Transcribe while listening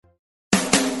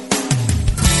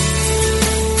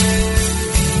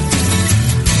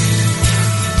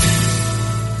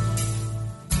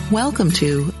Welcome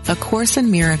to A Course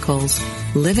in Miracles,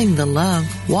 Living the Love,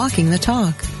 Walking the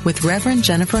Talk, with Reverend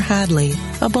Jennifer Hadley,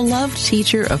 a beloved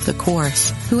teacher of the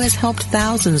Course who has helped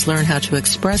thousands learn how to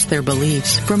express their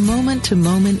beliefs from moment to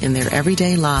moment in their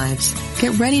everyday lives.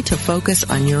 Get ready to focus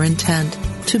on your intent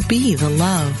to be the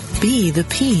love, be the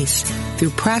peace, through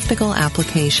practical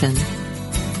application.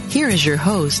 Here is your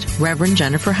host, Reverend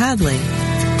Jennifer Hadley.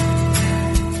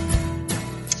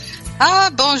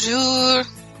 Bonjour.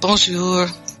 Bonjour.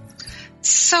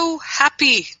 So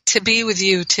happy to be with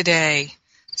you today.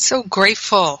 So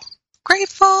grateful.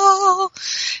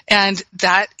 And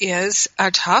that is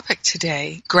our topic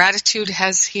today. Gratitude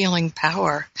has healing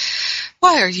power.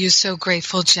 Why are you so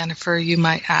grateful, Jennifer, you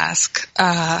might ask?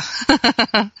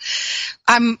 I'm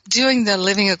doing the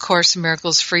Living A Course in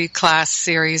Miracles free class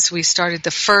series. We started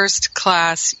the first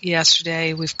class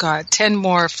yesterday. We've got 10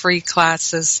 more free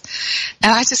classes,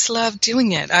 and I just love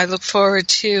doing it. I look forward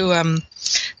to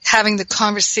having the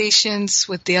conversations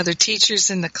with the other teachers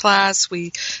in the class.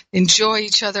 We enjoy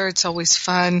each other. It's always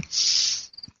fun,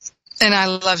 and I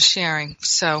love sharing.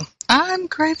 So I'm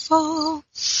grateful.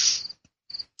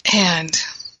 And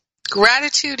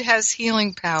gratitude has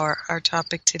healing power, our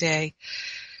topic today.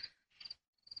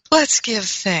 Let's give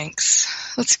thanks.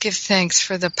 Let's give thanks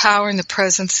for the power and the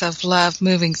presence of love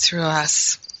moving through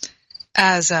us,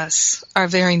 as us, our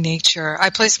very nature.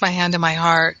 I place my hand on my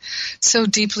heart, so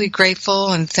deeply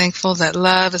grateful and thankful that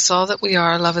love is all that we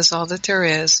are. Love is all that there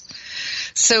is.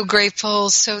 So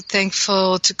grateful, so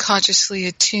thankful to consciously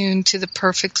attune to the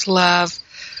perfect love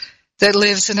that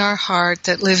lives in our heart,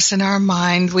 that lives in our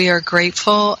mind. We are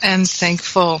grateful and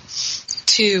thankful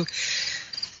to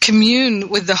commune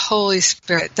with the Holy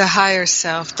Spirit, the higher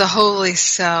self, the holy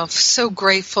self. So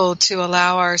grateful to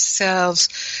allow ourselves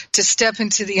to step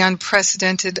into the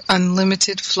unprecedented,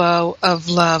 unlimited flow of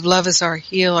love. Love is our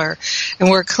healer. And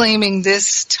we're claiming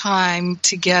this time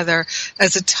together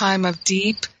as a time of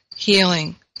deep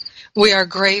healing. We are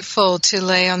grateful to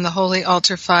lay on the holy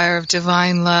altar fire of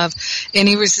divine love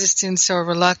any resistance or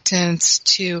reluctance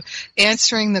to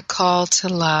answering the call to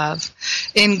love.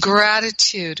 In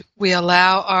gratitude, we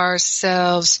allow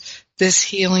ourselves this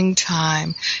healing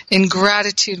time. In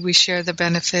gratitude, we share the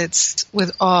benefits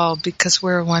with all because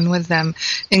we're one with them.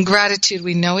 In gratitude,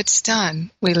 we know it's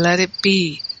done. We let it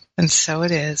be, and so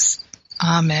it is.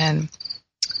 Amen.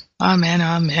 Amen,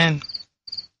 amen.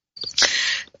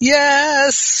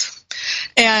 Yes.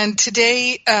 And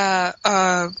today,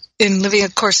 in Living A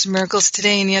Course in Miracles,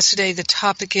 today and yesterday, the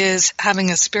topic is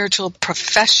having a spiritual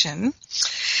profession.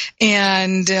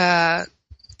 And then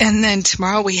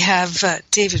tomorrow we have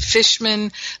David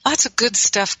Fishman. Lots of good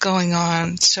stuff going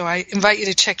on. So I invite you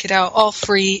to check it out, all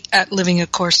free at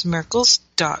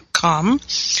livingacourseinmiracles.com.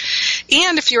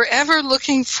 And if you're ever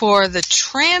looking for the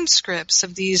transcripts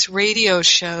of these radio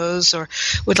shows or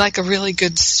would like a really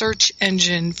good search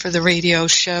engine for the radio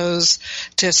shows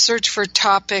to search for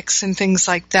topics and things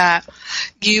like that,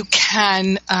 you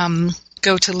can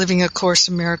go to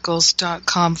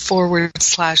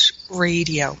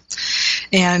livingacourseinmiracles.com/radio.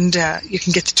 And you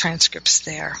can get the transcripts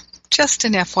there. Just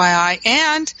an FYI.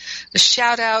 And a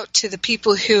shout out to the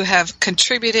people who have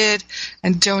contributed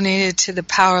and donated to the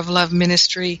Power of Love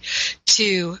Ministry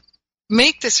to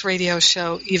make this radio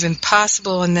show even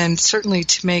possible, and then certainly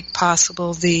to make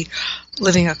possible the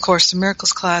Living A Course in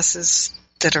Miracles classes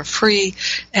that are free,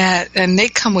 and they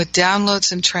come with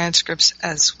downloads and transcripts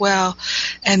as well,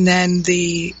 and then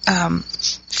the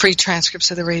free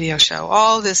transcripts of the radio show.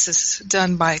 All this is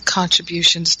done by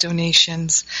contributions,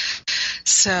 donations.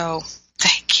 So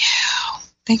thank you.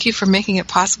 Thank you for making it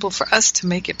possible for us to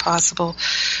make it possible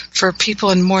for people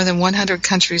in more than 100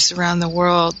 countries around the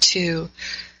world to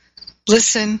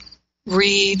listen,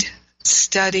 read,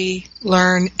 study,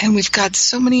 learn, and we've got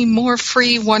so many more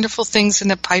free, wonderful things in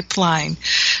the pipeline.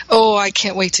 Oh, I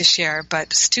can't wait to share, but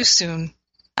it's too soon.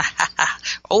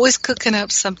 Always cooking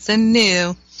up something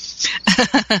new.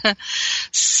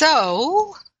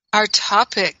 So, our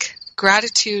topic,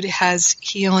 gratitude has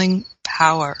healing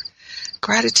power.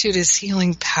 Gratitude is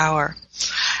healing power.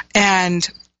 And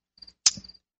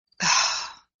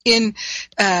in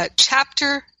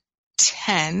chapter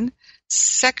 10,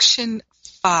 section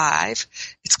 5,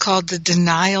 it's called The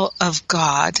Denial of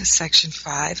God, section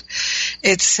 5.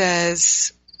 It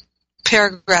says,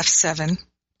 paragraph 7,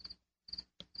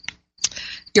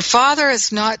 your Father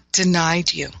has not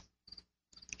denied you.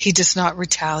 He does not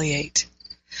retaliate,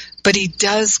 but He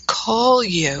does call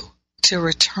you to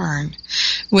return.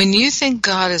 When you think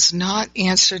God has not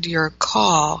answered your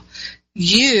call,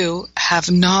 you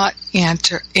have not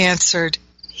answered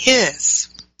His.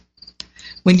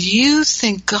 When you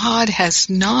think God has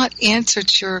not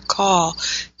answered your call,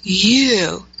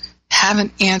 you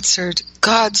haven't answered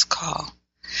God's call.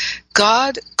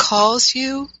 God calls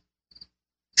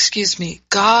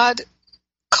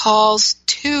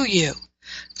to you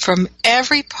from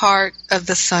every part of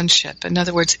the sonship. In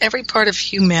other words, every part of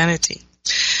humanity,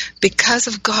 because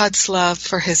of God's love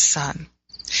for his Son.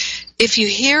 If you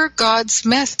hear God's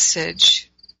message,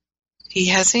 he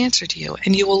has answered you,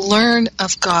 and you will learn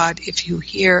of God if you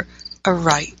hear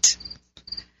aright.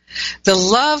 The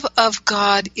love of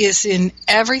God is in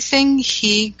everything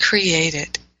he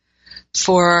created,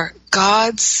 for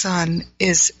God's Son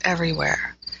is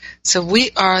everywhere. So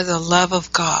we are the love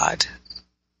of God.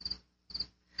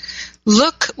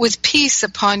 Look with peace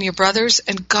upon your brothers,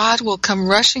 and God will come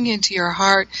rushing into your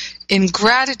heart in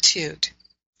gratitude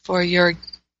for your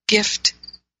gift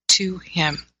to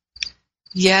him.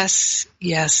 Yes,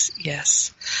 yes,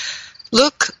 yes.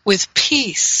 Look with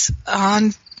peace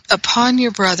upon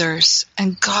your brothers,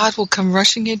 and God will come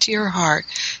rushing into your heart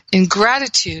in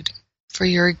gratitude for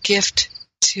your gift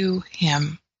to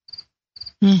him.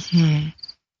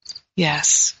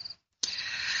 Yes.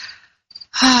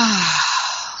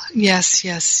 Yes,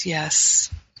 yes, yes.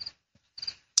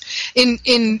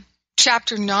 In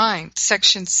chapter 9,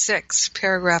 section 6,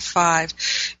 paragraph 5,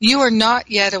 you are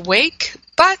not yet awake,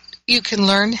 but you can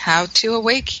learn how to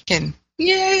awaken.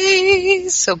 Yay!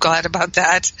 So glad about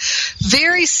that.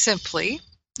 Very simply,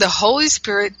 the Holy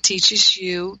Spirit teaches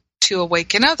you to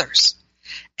awaken others.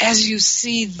 As you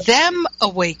see them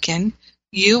awaken,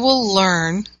 you will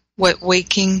learn what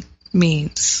waking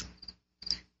means.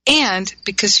 And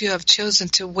because you have chosen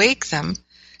to wake them,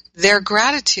 their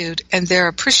gratitude and their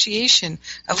appreciation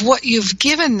of what you've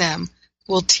given them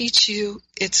will teach you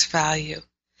its value.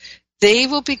 They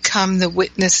will become the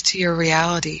witness to your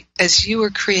reality, as you were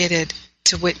created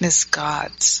to witness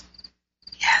God's.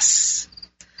 Yes.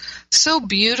 So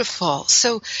beautiful.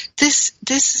 So this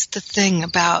is the thing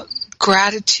about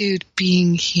gratitude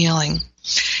being healing,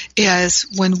 is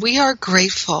when we are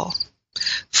grateful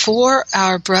for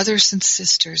our brothers and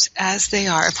sisters as they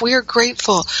are, if we are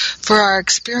grateful for our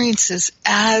experiences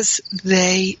as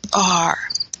they are,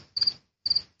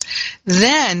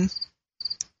 then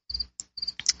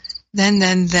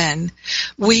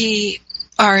we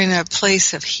are in a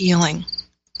place of healing.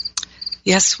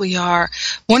 Yes, we are.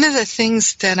 One of the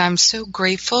things that I'm so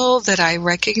grateful that I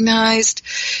recognized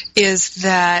is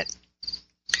that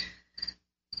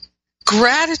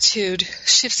gratitude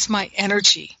shifts my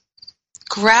energy.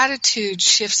 Gratitude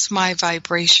shifts my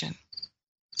vibration.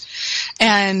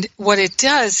 And what it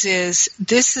does is,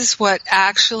 this is what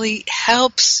actually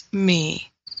helps me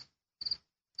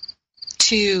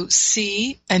to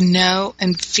see and know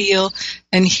and feel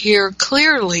and hear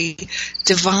clearly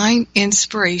divine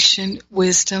inspiration,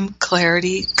 wisdom,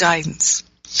 clarity, guidance.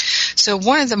 So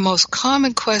one of the most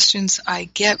common questions I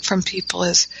get from people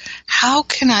is, how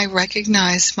can I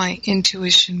recognize my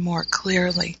intuition more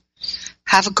clearly?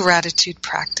 Have a gratitude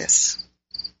practice.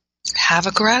 Have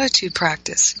a gratitude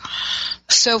practice.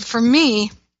 So for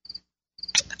me,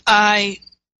 I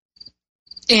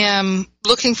am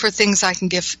looking for things I can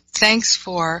give thanks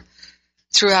for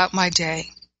throughout my day.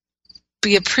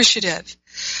 Be appreciative.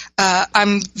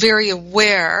 I'm very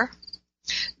aware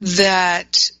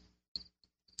that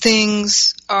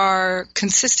things are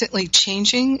consistently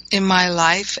changing in my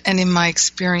life and in my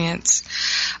experience.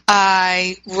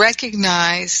 I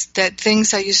recognize that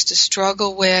things I used to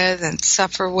struggle with and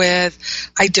suffer with,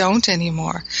 I don't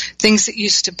anymore. Things that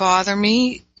used to bother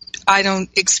me, I don't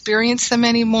experience them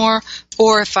anymore,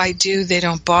 or if I do, they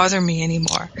don't bother me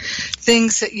anymore.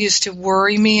 Things that used to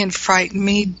worry me and frighten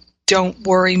me don't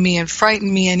worry me and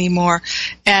frighten me anymore.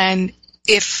 And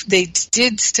if they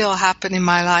did still happen in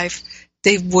my life,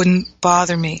 they wouldn't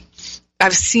bother me.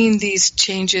 I've seen these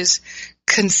changes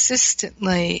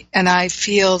consistently, and I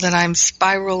feel that I'm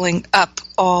spiraling up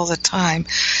all the time.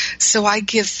 So I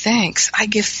give thanks. I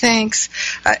give thanks.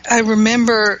 I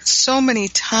remember so many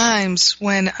times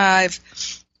when I've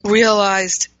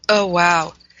realized, oh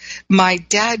wow, my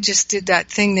dad just did that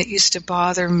thing that used to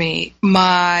bother me.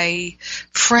 My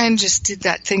friend just did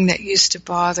that thing that used to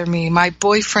bother me. My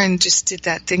boyfriend just did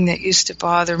that thing that used to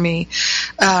bother me.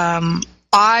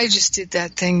 I just did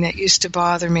that thing that used to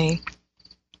bother me.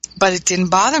 But it didn't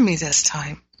bother me this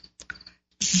time.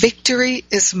 Victory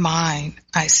is mine,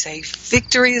 I say.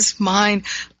 Victory is mine.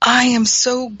 I am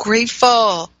so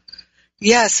grateful.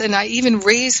 Yes, and I even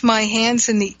raise my hands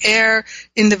in the air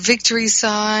in the victory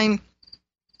sign.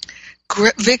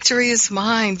 Victory is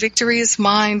mine. Victory is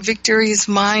mine. Victory is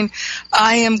mine.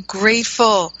 I am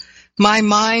grateful. My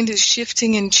mind is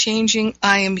shifting and changing.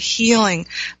 I am healing.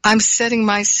 I'm setting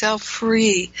myself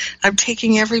free. I'm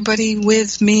taking everybody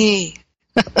with me.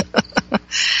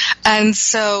 And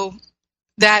so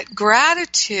that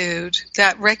gratitude,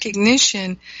 that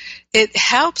recognition, it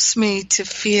helps me to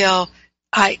feel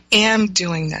I am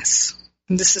doing this.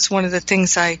 And this is one of the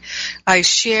things I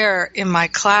share in my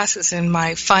classes, in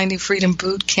my Finding Freedom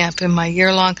Boot Camp, in my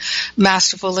year-long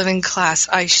Masterful Living class.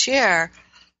 I share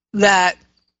that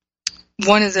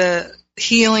one of the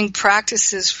healing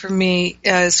practices for me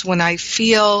is when I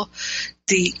feel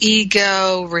the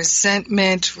ego,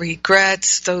 resentment,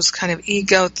 regrets, those kind of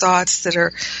ego thoughts that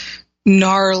are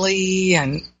gnarly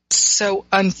and so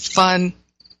unfun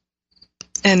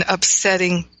and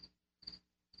upsetting.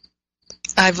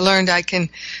 I've learned I can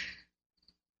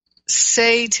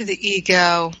say to the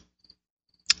ego,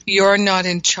 you're not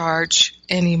in charge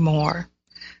anymore.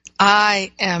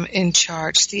 I am in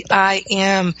charge. The I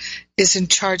am is in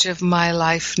charge of my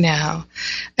life now.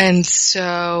 And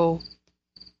so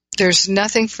there's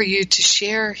nothing for you to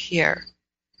share here.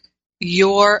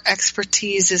 Your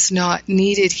expertise is not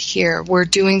needed here. We're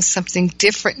doing something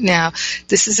different now.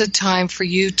 This is a time for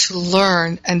you to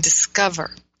learn and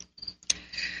discover.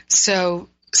 So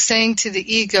saying to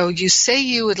the ego, you say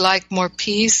you would like more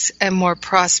peace and more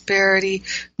prosperity,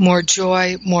 more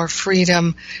joy, more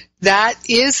freedom. That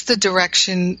is the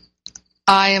direction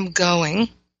I am going.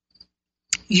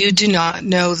 You do not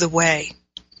know the way.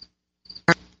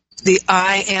 The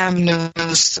I am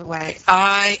knows the way.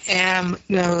 I am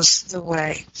knows the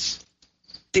way.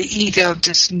 The ego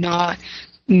does not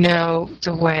know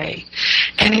the way.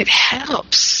 And it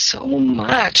helps so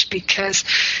much because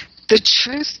the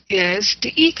truth is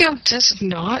the ego does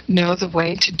not know the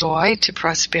way to joy, to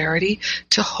prosperity,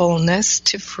 to wholeness,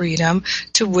 to freedom,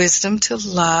 to wisdom, to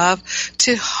love,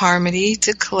 to harmony,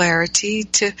 to clarity,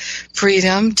 to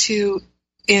freedom, to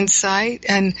insight,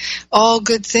 and all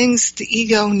good things. The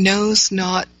ego knows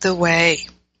not the way.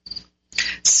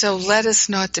 So let us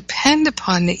not depend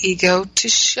upon the ego to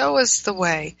show us the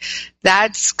way.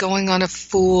 That's going on a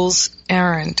fool's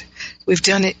errand. We've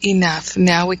done it enough.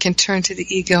 Now we can turn to the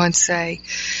ego and say,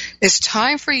 it's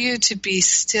time for you to be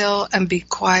still and be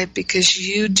quiet because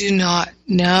you do not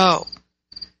know.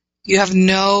 You have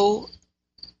no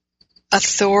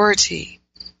authority.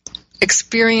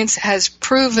 Experience has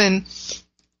proven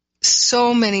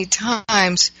so many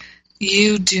times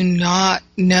you do not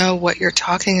know what you're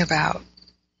talking about.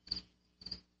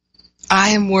 I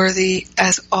am worthy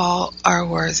as all are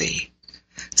worthy.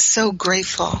 So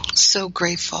grateful, so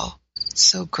grateful,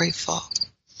 so grateful.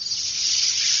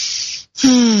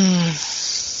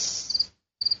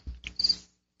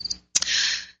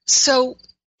 So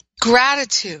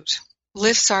gratitude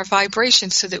lifts our vibration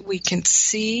so that we can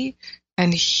see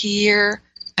and hear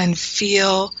and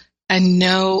feel and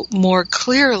know more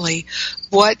clearly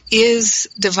what is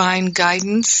divine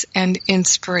guidance and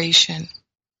inspiration.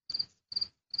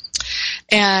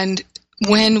 And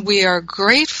when we are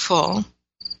grateful,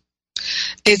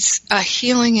 it's a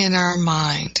healing in our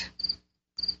mind.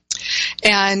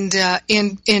 And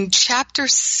in Chapter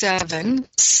 7,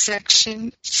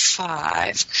 Section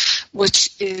 5, which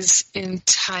is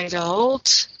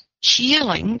entitled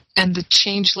Healing and the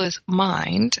Changeless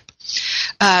Mind,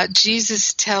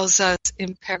 Jesus tells us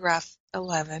in paragraph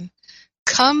 11,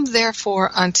 "Come therefore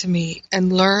unto me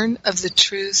and learn of the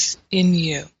truth in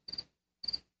you."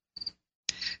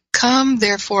 Come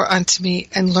therefore unto me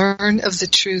and learn of the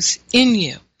truth in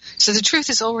you. So the truth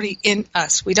is already in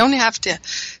us. We don't have to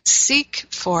seek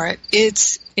for it.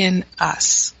 It's in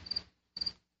us.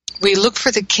 We look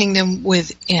for the kingdom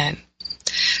within.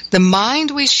 The mind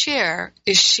we share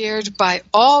is shared by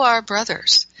all our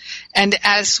brothers. And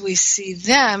as we see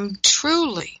them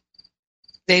truly,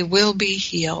 they will be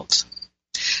healed.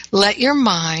 Let your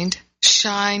mind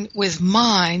shine with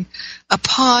mine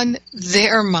upon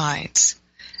their minds,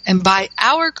 and by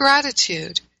our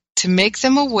gratitude to make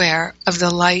them aware of the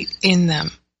light in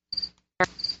them.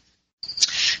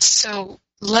 So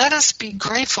let us be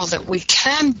grateful that we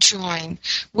can join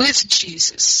with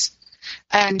Jesus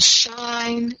and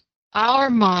shine our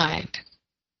mind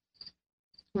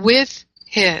with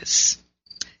His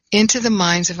into the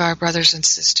minds of our brothers and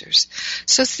sisters.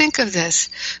 So think of this.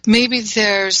 Maybe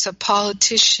there's a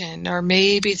politician, or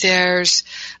maybe there's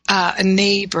a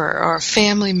neighbor or a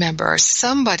family member or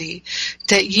somebody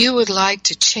that you would like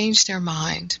to change their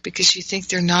mind because you think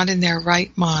they're not in their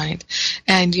right mind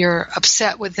and you're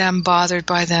upset with them, bothered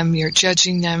by them, you're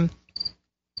judging them.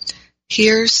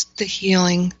 Here's the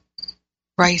healing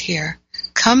right here.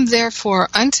 Come therefore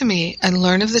unto me and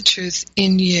learn of the truth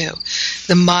in you.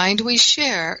 The mind we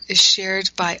share is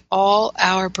shared by all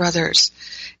our brothers.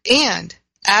 And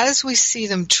as we see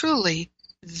them truly,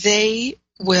 they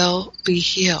will be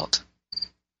healed.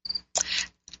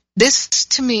 This,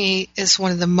 to me, is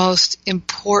one of the most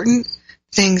important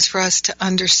things for us to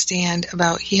understand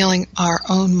about healing our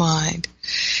own mind.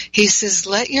 He says,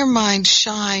 let your mind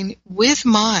shine with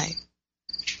mine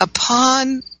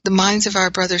upon the minds of our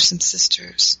brothers and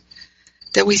sisters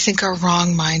that we think are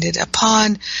wrong-minded,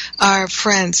 upon our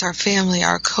friends, our family,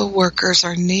 our co-workers,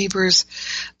 our neighbors,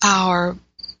 our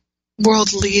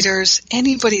world leaders,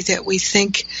 anybody that we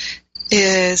think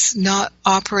is not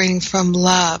operating from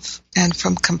love and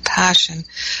from compassion.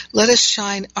 Let us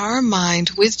shine our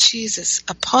mind with Jesus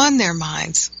upon their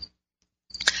minds,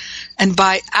 and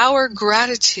by our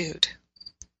gratitude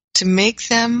to make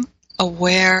them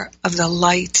aware of the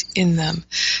light in them.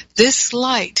 This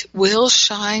light will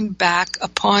shine back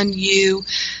upon you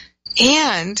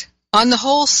and on the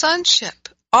whole sonship,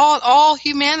 all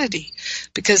humanity,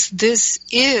 because this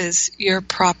is your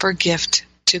proper gift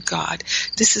to God.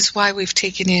 This is why we've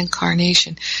taken the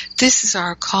incarnation. This is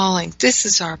our calling. This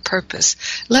is our purpose.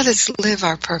 Let us live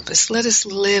our purpose. Let us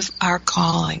live our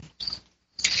calling.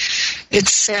 It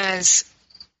says,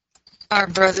 our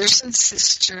brothers and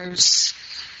sisters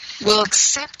will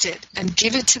accept it and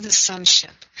give it to the sonship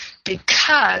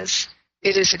because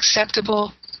it is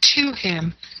acceptable to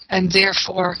him and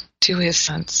therefore to his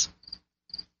sons.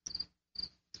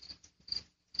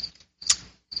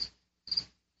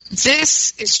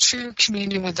 This is true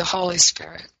communion with the Holy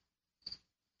Spirit,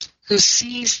 who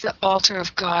sees the altar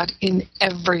of God in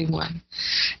everyone.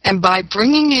 And by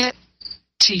bringing it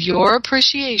to your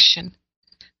appreciation,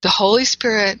 the Holy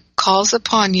Spirit calls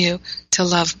upon you to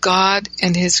love God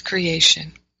and his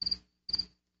creation.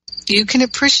 You can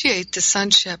appreciate the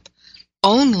sonship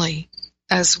only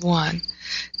as one.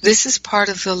 This is part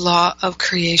of the law of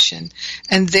creation,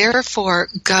 and therefore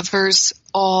governs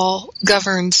all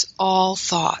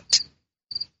thought.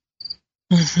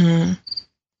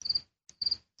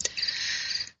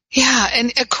 Yeah,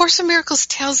 and A Course in Miracles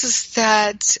tells us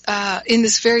that in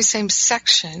this very same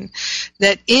section,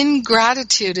 that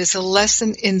ingratitude is a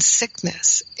lesson in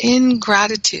sickness.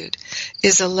 Ingratitude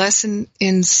is a lesson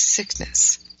in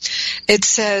sickness. It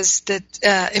says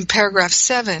that in paragraph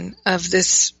 7 of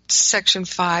this section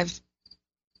 5,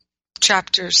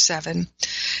 chapter 7,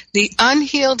 the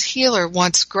unhealed healer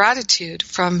wants gratitude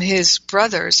from his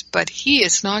brothers, but he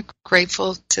is not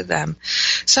grateful to them.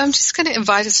 So I'm just going to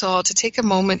invite us all to take a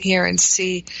moment here and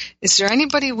see, is there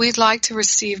anybody we'd like to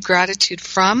receive gratitude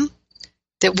from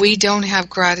that we don't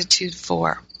have gratitude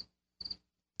for?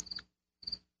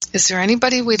 Is there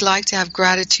anybody we'd like to have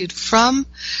gratitude from,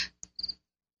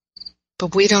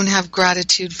 but we don't have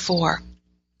gratitude for?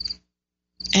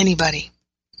 Anybody?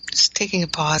 Just taking a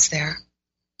pause there.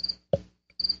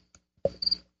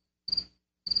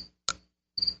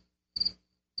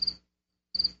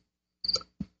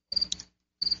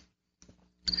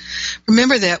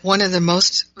 Remember that one of the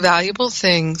most valuable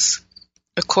things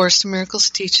A Course in Miracles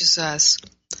teaches us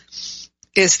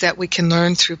is that we can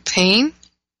learn through pain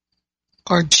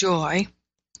or joy.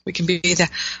 We can be the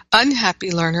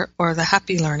unhappy learner or the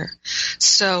happy learner.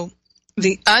 So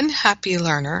the unhappy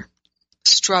learner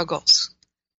struggles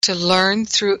to learn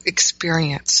through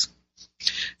experience.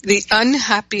 The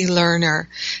unhappy learner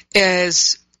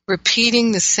is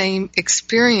repeating the same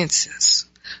experiences.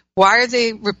 Why are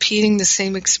they repeating the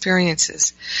same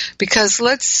experiences? Because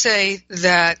let's say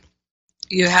that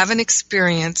you have an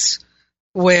experience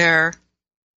where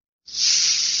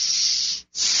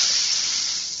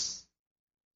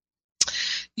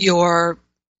your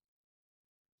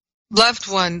loved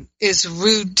one is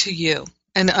rude to you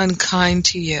and unkind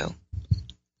to you,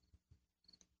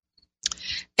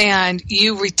 and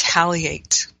you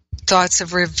retaliate. Thoughts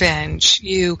of revenge.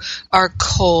 You are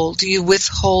cold. You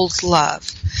withhold love.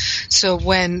 So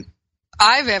when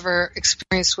I've ever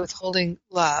experienced withholding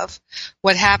love,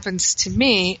 what happens to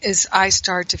me is I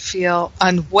start to feel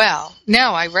unwell.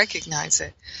 Now I recognize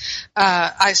it.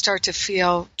 I start to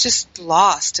feel just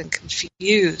lost and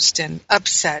confused and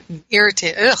upset and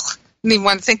irritated. Ugh, I don't even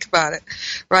want to think about it,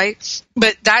 right?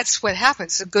 But that's what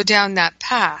happens. So go down that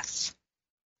path.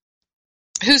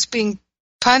 Who's being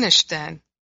punished then?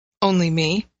 Only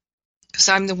me, because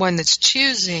I'm the one that's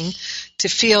choosing to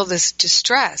feel this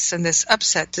distress and this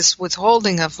upset, this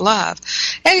withholding of love.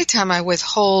 Anytime I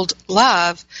withhold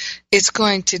love, it's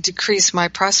going to decrease my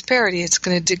prosperity. It's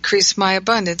going to decrease my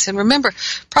abundance. And remember,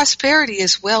 prosperity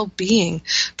is well-being.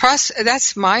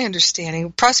 That's my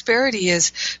understanding. Prosperity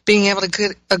is being able to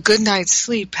get a good night's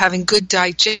sleep, having good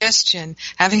digestion,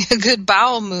 having a good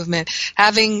bowel movement,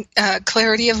 having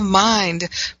clarity of mind.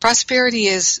 Prosperity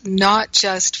is not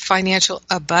just financial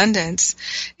abundance.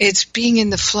 It's being in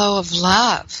the flow of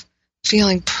love,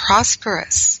 feeling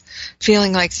prosperous,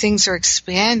 feeling like things are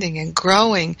expanding and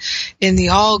growing in the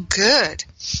all good.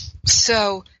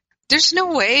 So there's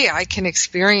no way I can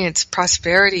experience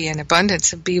prosperity and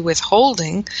abundance and be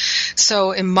withholding.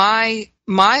 So in my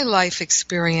life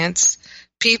experience,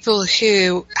 people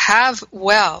who have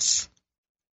wealth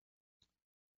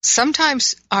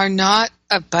sometimes are not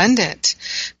abundant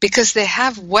because they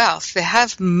have wealth, they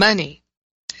have money,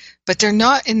 but they're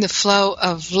not in the flow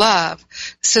of love.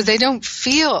 So they don't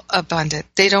feel abundant.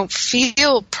 They don't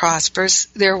feel prosperous.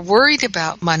 They're worried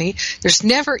about money. There's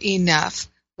never enough.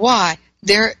 Why?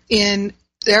 They're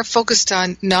focused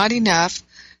on not enough,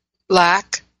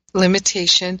 lack,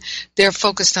 limitation. They're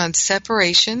focused on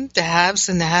separation, the haves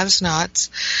and the have-nots,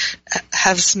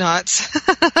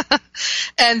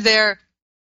 and they're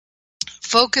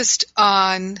focused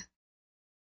on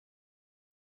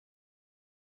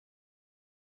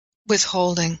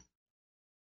withholding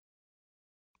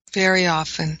very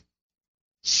often.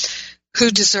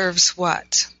 Who deserves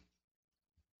what?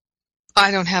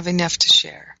 I don't have enough to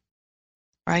share,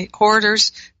 right?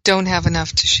 Hoarders don't have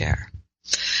enough to share.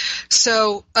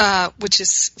 So, which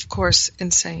is, of course,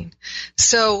 insane.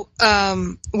 So,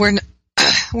 we're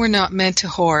not meant to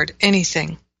hoard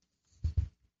anything.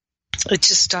 It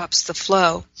just stops the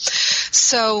flow.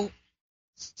 So,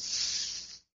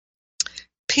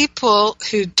 people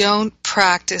who don't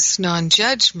practice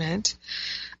non-judgment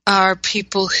are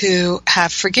people who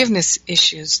have forgiveness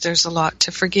issues. There's a lot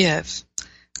to forgive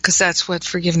because that's what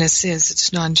forgiveness is.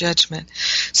 It's non-judgment.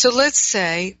 So let's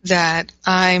say that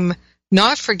I'm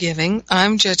not forgiving,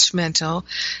 I'm judgmental,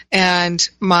 and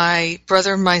my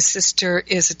brother or my sister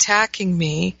is attacking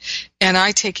me, and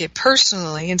I take it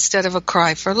personally. Instead of a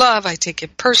cry for love, I take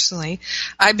it personally.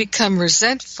 I become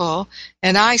resentful,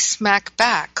 and I smack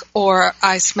back, or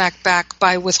I smack back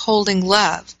by withholding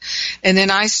love. And then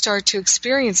I start to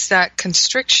experience that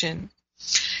constriction.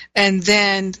 And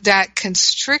then that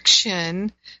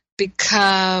constriction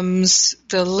becomes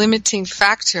the limiting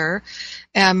factor,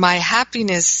 and my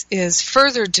happiness is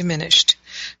further diminished.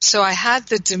 So I had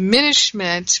the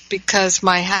diminishment because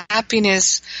my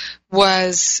happiness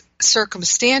was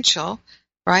circumstantial,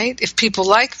 right? If people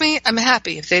like me, I'm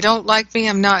happy. If they don't like me,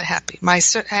 I'm not happy. My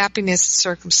happiness is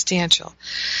circumstantial.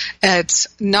 It's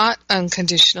not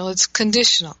unconditional, it's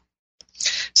conditional.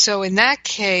 So in that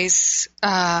case,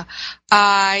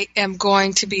 I am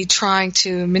going to be trying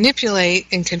to manipulate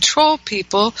and control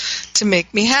people to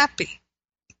make me happy.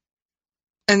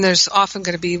 And there's often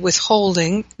going to be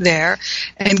withholding there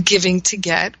and giving to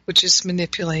get, which is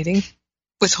manipulating.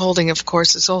 Withholding, of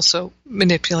course, is also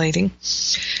manipulating.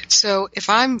 So if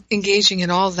I'm engaging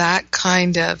in all that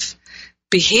kind of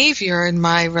behavior in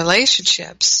my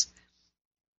relationships,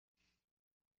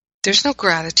 there's no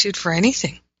gratitude for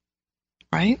anything,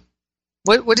 right?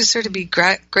 What is there to be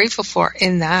grateful for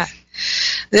in that?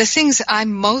 The things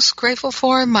I'm most grateful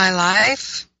for in my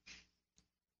life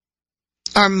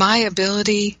are my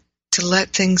ability to let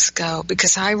things go,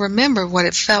 because I remember what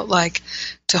it felt like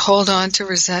to hold on to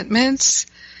resentments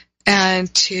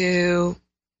and to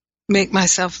make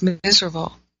myself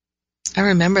miserable. I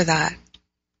remember that.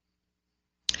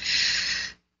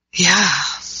 Yeah.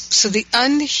 So the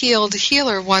unhealed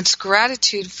healer wants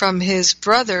gratitude from his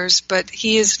brothers, but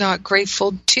he is not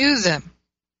grateful to them.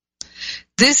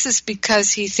 This is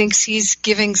because he thinks he's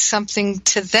giving something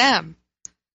to them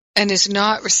and is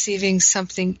not receiving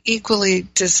something equally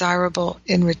desirable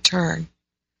in return.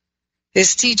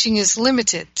 His teaching is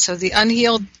limited, so the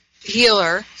unhealed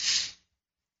healer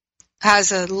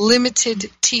has a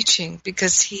limited teaching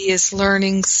because he is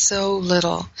learning so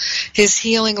little. His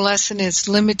healing lesson is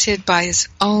limited by his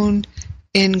own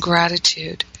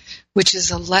ingratitude, which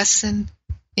is a lesson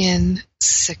in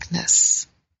sickness.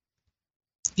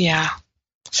 Yeah.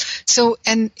 So,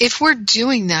 and if we're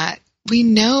doing that, we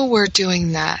know we're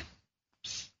doing that.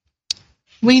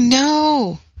 We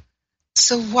know.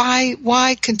 So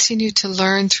why continue to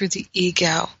learn through the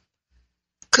ego?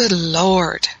 Good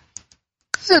Lord.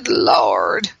 Good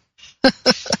Lord.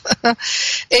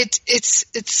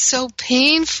 It's so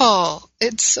painful.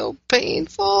 It's so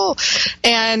painful.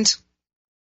 And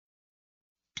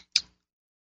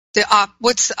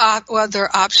What's the other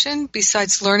option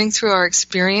besides learning through our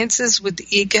experiences with the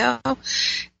ego?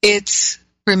 It's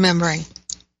remembering.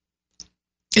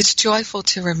 It's joyful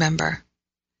to remember.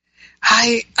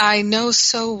 I know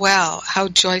so well how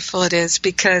joyful it is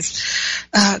because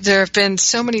there have been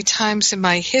so many times in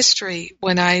my history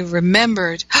when I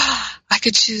remembered I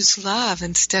could choose love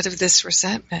instead of this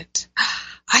resentment.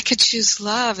 I could choose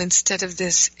love instead of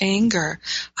this anger.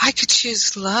 I could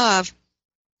choose love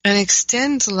and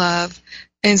extend love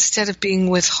instead of being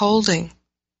withholding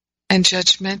and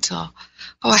judgmental.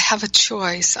 Oh, I have a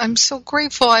choice. I'm so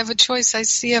grateful I have a choice. I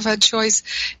see I have a choice,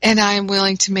 and I am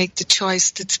willing to make the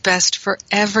choice that's best for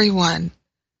everyone.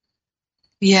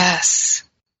 Yes.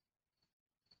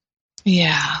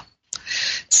 Yeah.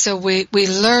 So we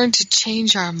learn to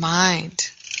change our mind.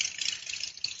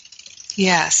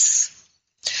 Yes.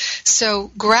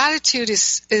 So gratitude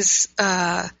is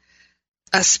a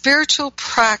spiritual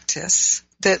practice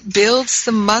that builds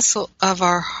the muscle of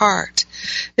our heart.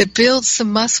 It builds the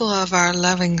muscle of our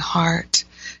loving heart.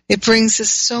 It brings us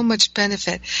so much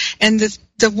benefit. And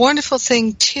the wonderful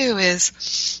thing, too,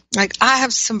 is, like, I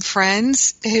have some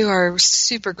friends who are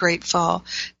super grateful.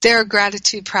 Their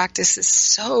gratitude practice is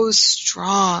so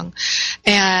strong.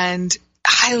 And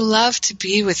I love to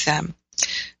be with them,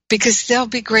 because they'll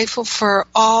be grateful for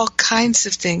all kinds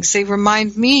of things. They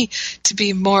remind me to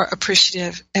be more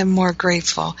appreciative and more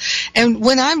grateful. And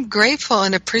when I'm grateful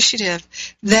and appreciative,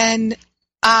 then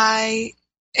I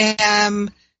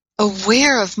am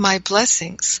aware of my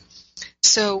blessings.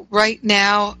 So right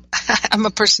now, I'm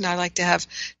a person, I like to have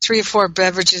 3 or 4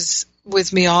 beverages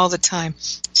with me all the time.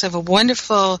 So I have a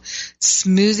wonderful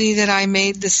smoothie that I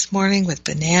made this morning with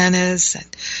bananas and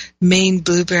Maine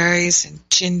blueberries and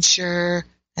ginger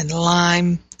and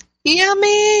lime.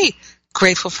 Yummy!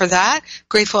 Grateful for that.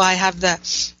 Grateful I have the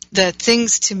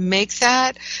things to make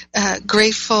that.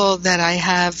 Grateful that I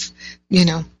have,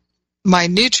 my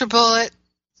NutriBullet,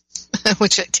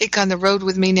 which I take on the road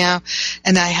with me now,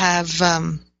 and I have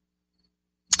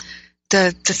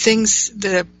the things,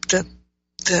 the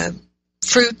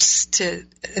fruits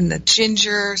and the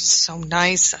ginger, so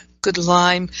nice. Good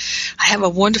lime. I have a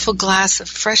wonderful glass of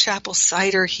fresh apple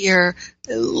cider here.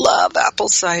 I love apple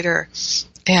cider.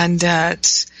 And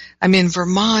I'm in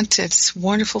Vermont. It's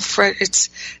wonderful. It's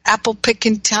apple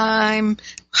picking time.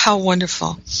 How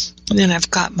wonderful. And then I've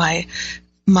got my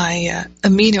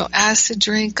amino acid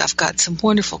drink. I've got some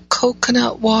wonderful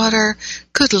coconut water.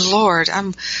 Good Lord.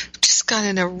 I'm just got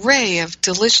an array of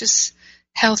delicious,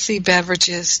 healthy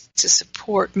beverages to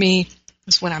support me.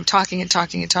 When I'm talking and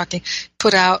talking and talking,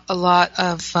 put out a lot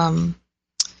of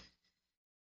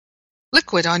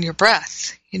liquid on your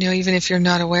breath, even if you're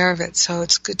not aware of it. So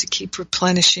it's good to keep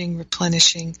replenishing,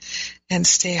 and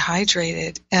stay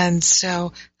hydrated. And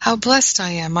so how blessed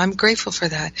I am. I'm grateful for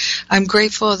that. I'm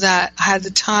grateful that I had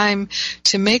the time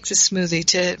to make the smoothie,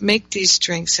 to make these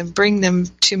drinks and bring them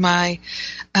to my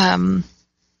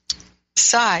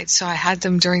side, so I had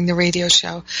them during the radio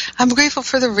show. I'm grateful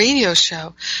for the radio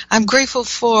show. I'm grateful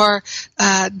for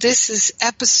this is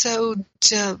episode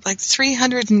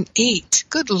 308.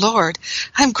 Good Lord.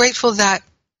 I'm grateful that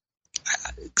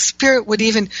Spirit would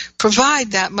even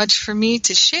provide that much for me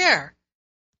to share.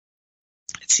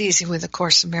 It's easy with A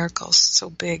Course in Miracles. So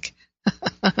big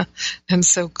and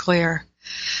so clear.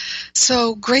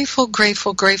 So grateful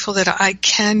that I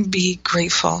can be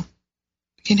grateful.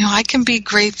 I can be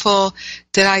grateful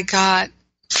that I got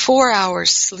 4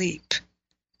 hours sleep.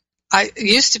 I'd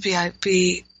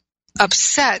be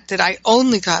upset that I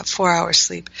only got 4 hours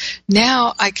sleep.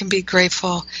 Now I can be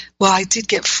grateful, well, I did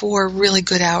get 4 really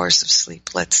good hours of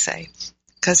sleep, let's say,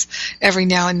 because every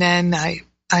now and then I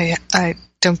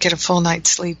don't get a full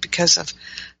night's sleep because of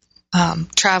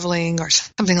traveling or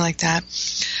something like that.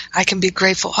 I can be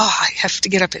grateful, I have to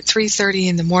get up at 3:30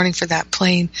 in the morning for that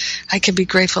plane. I can be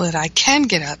grateful that I can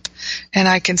get up and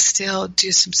I can still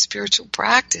do some spiritual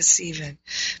practice even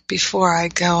before I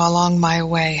go along my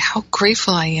way. How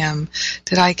grateful I am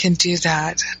that I can do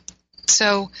that.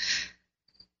 So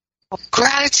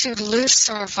gratitude lifts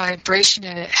our vibration,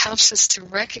 and it helps us to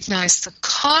recognize the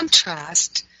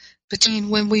contrast between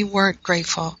when we weren't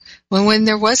grateful, when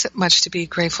there wasn't much to be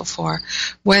grateful for,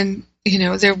 when,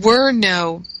 there were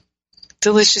no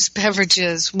delicious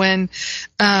beverages, when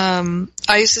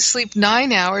I used to sleep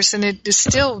 9 hours and it is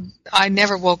still, I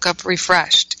never woke up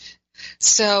refreshed.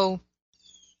 So,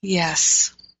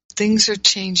 yes, things are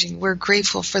changing. We're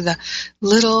grateful for the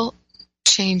little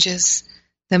changes,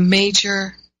 the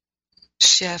major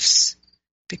shifts,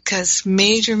 because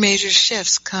major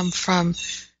shifts come from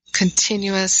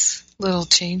continuous little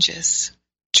changes.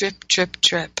 Drip, drip,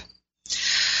 drip.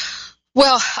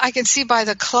 Well, I can see by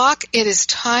the clock it is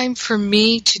time for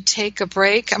me to take a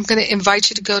break. I'm going to invite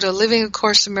you to go to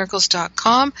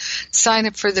livingacourseinmiracles.com, sign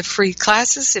up for the free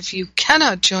classes. If you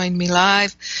cannot join me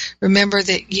live, remember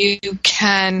that you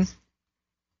can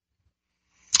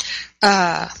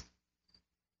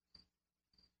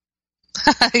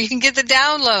you can get the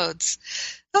downloads.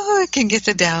 Oh, I can get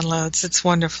the downloads. It's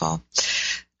wonderful.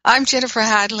 I'm Jennifer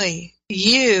Hadley.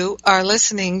 You are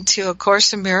listening to A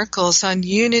Course in Miracles on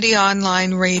Unity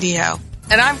Online Radio.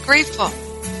 And I'm grateful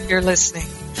you're listening.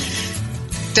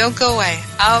 Don't go away.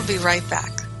 I'll be right back.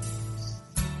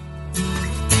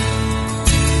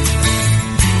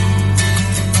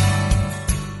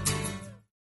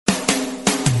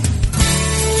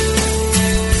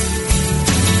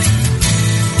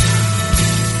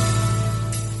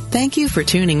 Thank you for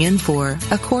tuning in for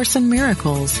A Course in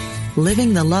Miracles,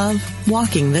 living the love,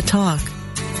 walking the talk.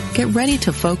 Get ready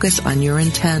to focus on your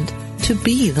intent to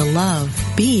be the love,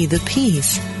 be the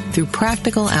peace through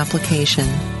practical application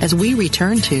as we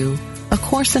return to A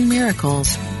Course in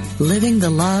Miracles, living the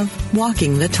love,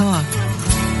 walking the talk.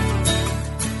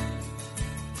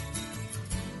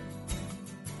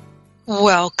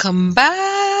 Welcome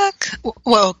back.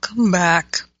 Welcome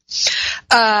back.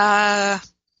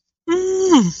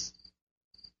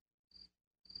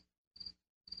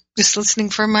 Just listening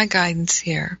for my guidance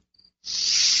here.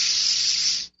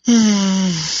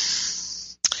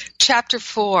 Chapter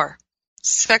 4,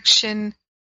 Section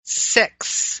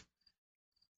 6,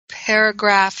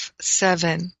 Paragraph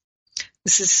 7.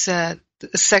 This is the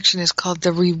section is called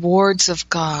The Rewards of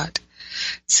God. It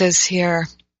says here,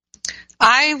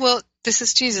 this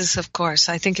is Jesus, of course.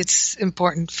 I think it's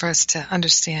important for us to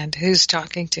understand who's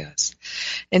talking to us.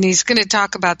 And he's going to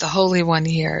talk about the Holy One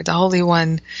here. The Holy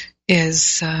One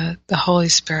is the Holy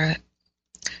Spirit.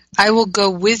 I will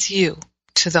go with you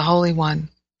to the Holy One.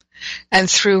 And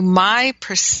through my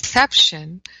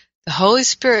perception, the Holy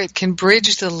Spirit can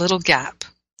bridge the little gap,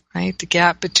 right? The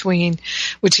gap between,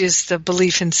 which is the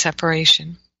belief in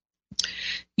separation.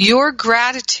 Your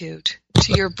gratitude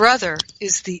to your brother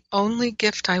is the only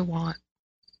gift I want.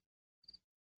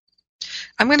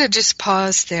 I'm going to just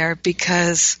pause there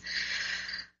because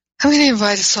I'm going to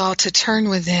invite us all to turn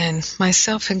within,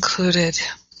 myself included.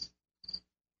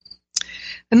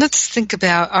 And let's think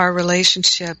about our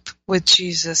relationship with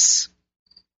Jesus,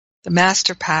 the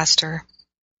Master Pastor,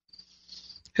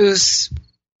 who's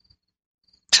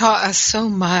taught us so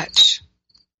much.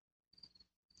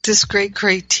 This great,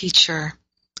 great teacher,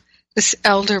 this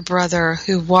elder brother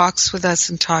who walks with us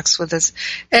and talks with us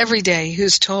every day,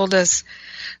 who's told us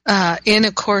in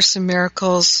A Course in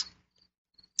Miracles,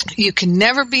 you can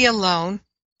never be alone.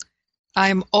 I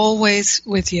am always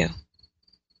with you.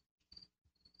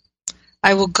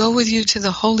 I will go with you to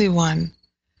the Holy One,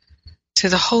 to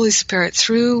the Holy Spirit.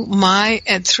 Through my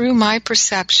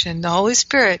perception, the Holy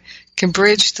Spirit can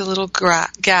bridge the little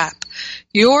gap.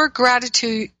 Your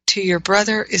gratitude to your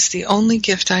brother is the only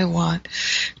gift I want.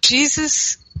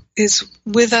 Jesus is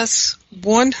with us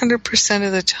 100%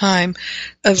 of the time,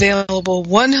 available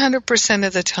 100%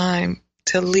 of the time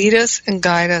to lead us and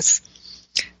guide us,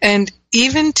 and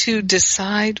even to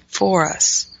decide for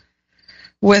us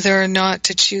whether or not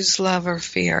to choose love or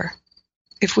fear.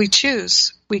 If we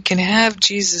choose, we can have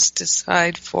Jesus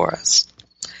decide for us.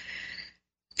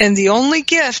 And the only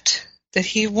gift that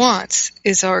he wants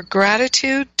is our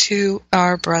gratitude to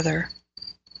our brother.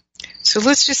 So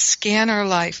let's just scan our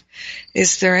life.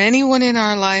 Is there anyone in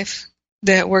our life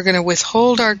that we're going to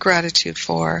withhold our gratitude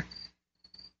for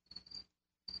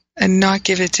and not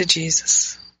give it to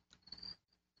Jesus?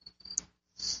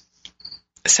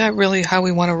 Is that really how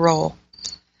we want to roll?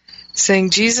 Saying,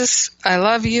 Jesus, I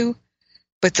love you,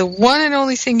 but the one and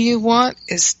only thing you want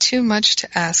is too much to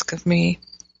ask of me.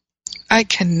 I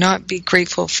cannot be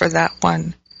grateful for that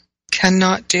one.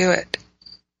 Cannot do it.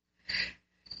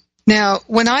 Now,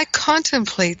 when I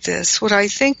contemplate this, what I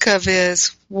think of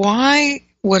is, why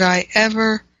would I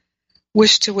ever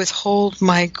wish to withhold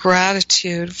my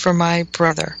gratitude for my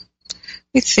brother?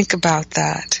 Let me think about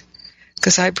that,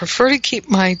 because I prefer to keep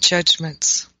my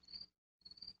judgments.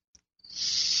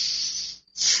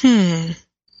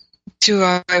 Do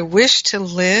I wish to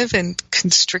live in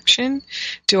constriction?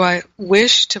 Do I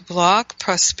wish to block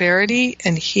prosperity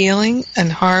and healing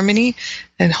and harmony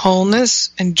and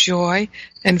wholeness and joy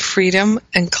and freedom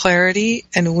and clarity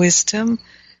and wisdom,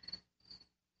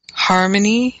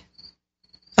 harmony,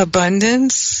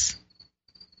 abundance?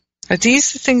 Are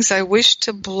these the things I wish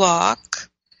to block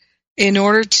in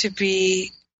order to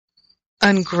be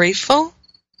ungrateful,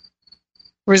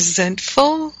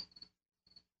 resentful,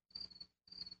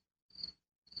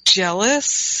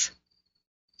 jealous?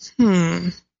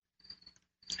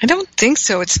 I don't think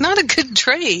so. It's not a good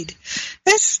trade.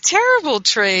 It's a terrible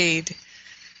trade.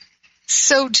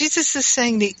 So Jesus is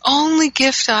saying the only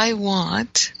gift I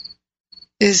want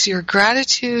is your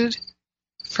gratitude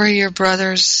for your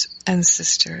brothers and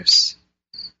sisters.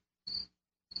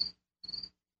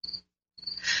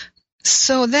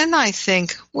 So then I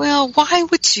think, well, why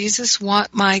would Jesus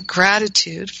want my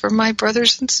gratitude for my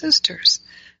brothers and sisters?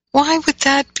 Why would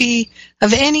that be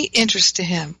of any interest to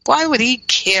him? Why would he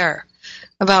care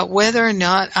about whether or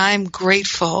not I'm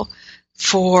grateful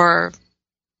for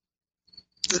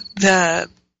the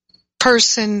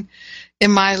person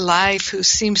in my life who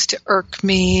seems to irk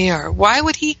me? Or why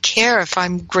would he care if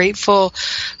I'm grateful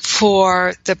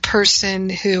for the person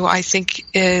who I think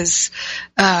is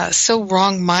so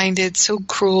wrong-minded, so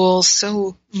cruel,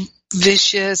 so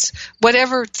vicious,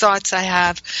 whatever thoughts I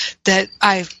have that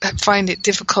I find it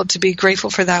difficult to be grateful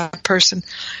for that person?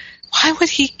 Why would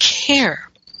he care?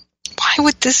 Why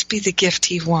would this be the gift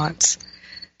he wants?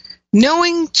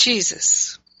 Knowing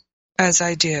Jesus, as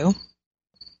I do,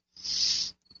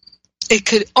 it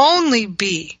could only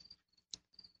be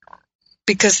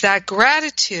because that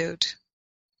gratitude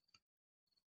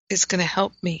is going to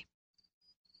help me.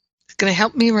 It's going to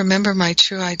help me remember my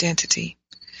true identity.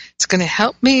 It's going to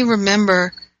help me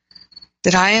remember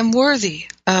that I am worthy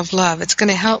of love. It's going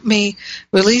to help me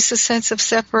release a sense of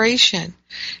separation.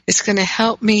 It's going to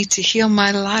help me to heal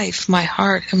my life, my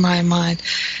heart, and my mind.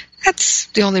 That's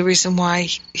the only reason why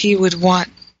he would want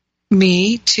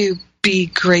me to be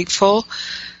grateful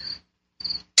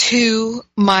to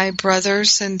my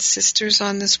brothers and sisters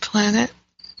on this planet.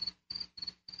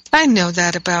 I know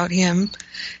that about him.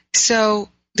 So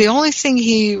the only thing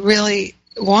he really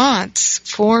wants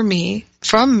from me,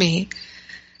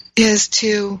 is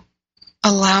to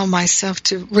allow myself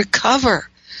to recover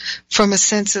from a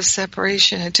sense of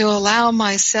separation, and to allow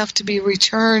myself to be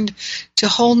returned to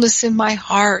wholeness in my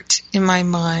heart, in my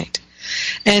mind.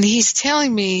 And he's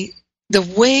telling me the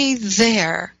way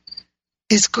there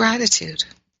is gratitude.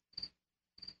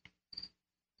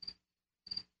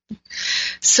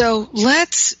 So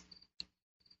let's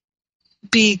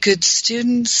be good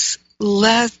students.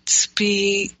 Let's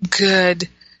be good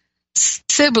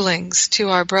siblings to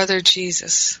our brother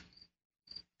Jesus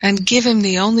and give him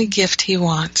the only gift he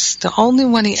wants, the only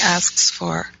one he asks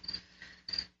for.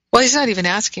 Well, he's not even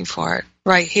asking for it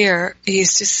right here.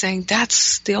 He's just saying,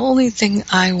 that's the only thing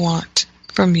I want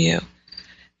from you.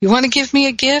 You want to give me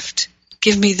a gift?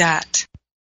 Give me that.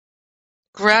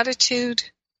 Gratitude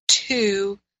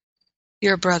to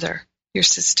your brother, your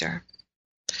sister.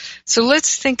 So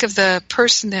let's think of the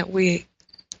person that we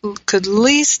could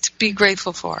least be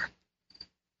grateful for.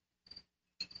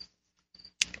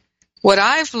 What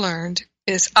I've learned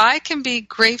is I can be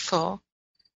grateful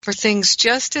for things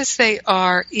just as they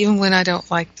are, even when I don't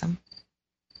like them.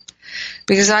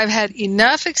 Because I've had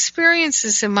enough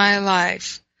experiences in my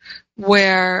life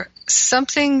where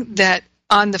something that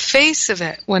on the face of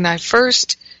it, when I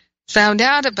first found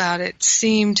out about it,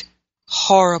 seemed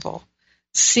horrible,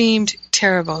 seemed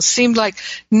terrible, seemed like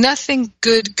nothing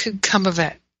good could come of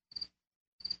it.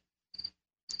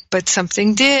 But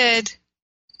something did.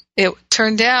 It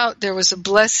turned out there was a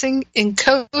blessing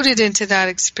encoded into that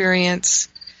experience.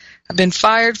 I've been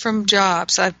fired from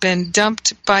jobs. I've been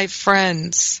dumped by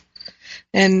friends.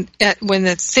 And when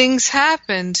the things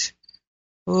happened,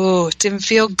 it didn't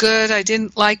feel good. I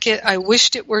didn't like it. I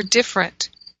wished it were different.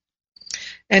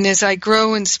 And as I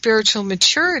grow in spiritual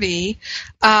maturity,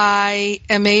 I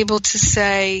am able to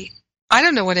say, I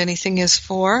don't know what anything is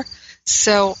for,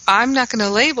 so I'm not going to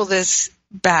label this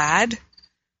bad.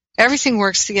 Everything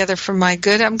works together for my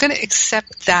good. I'm going to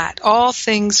accept that. All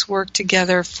things work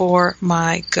together for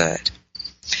my good.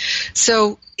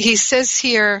 So he says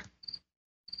here,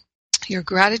 your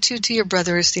gratitude to your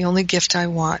brother is the only gift I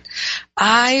want.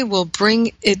 I will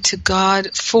bring it to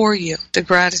God for you, the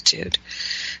gratitude,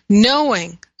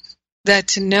 knowing that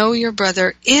to know your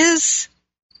brother is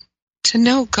to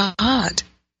know God.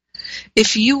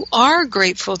 If you are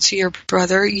grateful to your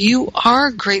brother, you are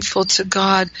grateful to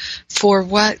God for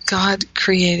what God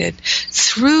created.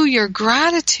 Through your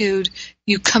gratitude,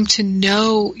 you come to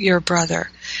know your brother.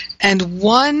 And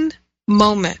one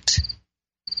moment,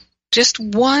 just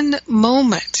one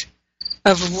moment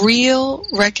of real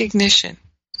recognition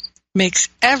makes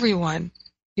everyone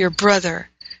your brother,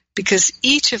 because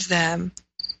each of them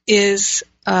is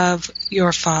of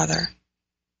your Father.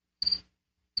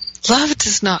 Love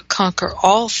does not conquer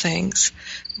all things,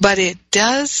 but it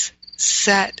does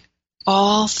set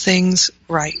all things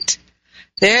right.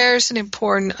 There's an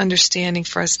important understanding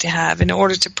for us to have in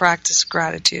order to practice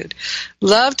gratitude.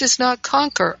 Love does not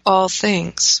conquer all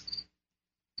things,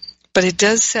 but it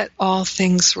does set all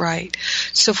things right.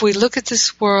 So if we look at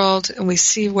this world and we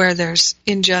see where there's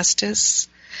injustice,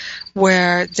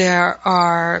 where there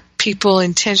are people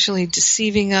intentionally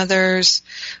deceiving others,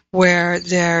 where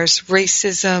there's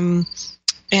racism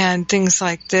and things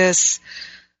like this,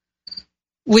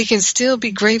 we can still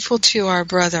be grateful to our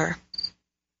brother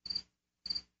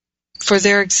for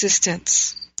their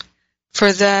existence,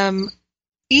 for them.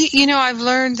 You know, I've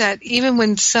learned that even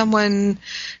when someone,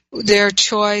 their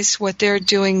choice, what they're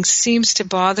doing seems to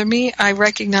bother me, I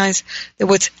recognize that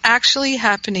what's actually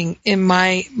happening in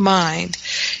my mind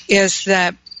is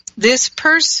that this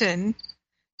person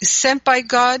is sent by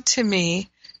God to me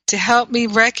to help me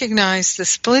recognize the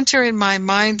splinter in my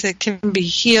mind that can be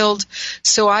healed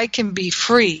so I can be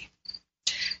free.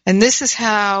 And this is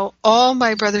how all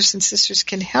my brothers and sisters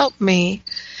can help me,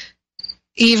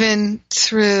 even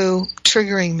through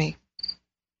triggering me.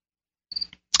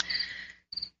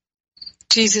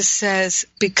 Jesus says,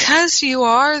 because you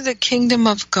are the kingdom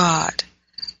of God,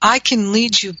 I can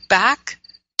lead you back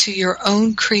to your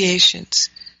own creations.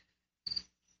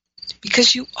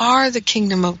 Because you are the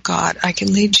kingdom of God, I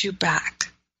can lead you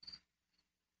back.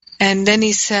 And then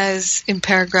he says in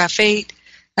paragraph 8,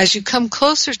 as you come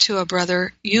closer to a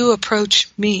brother, you approach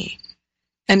me.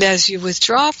 And as you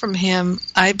withdraw from him,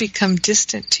 I become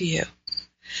distant to you.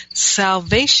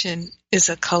 Salvation is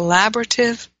a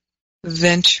collaborative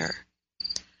venture.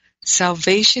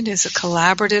 Salvation is a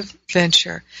collaborative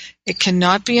venture. It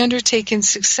cannot be undertaken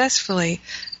successfully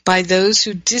by those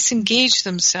who disengage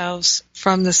themselves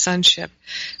from the sonship,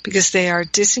 because they are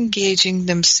disengaging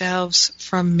themselves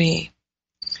from me.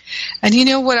 And you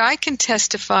know what I can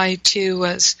testify to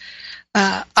was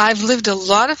I've lived a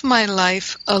lot of my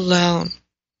life alone,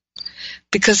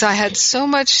 because I had so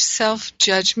much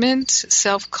self-judgment,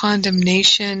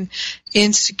 self-condemnation,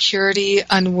 insecurity,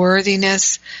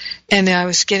 unworthiness, and I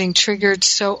was getting triggered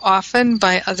so often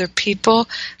by other people.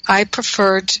 I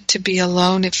preferred to be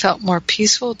alone. It felt more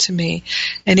peaceful to me.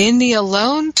 And in the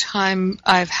alone time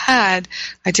I've had,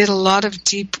 I did a lot of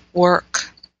deep work.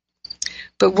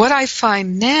 But what I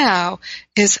find now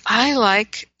is I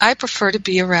prefer to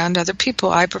be around other people.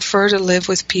 I prefer to live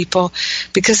with people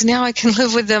because now I can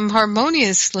live with them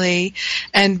harmoniously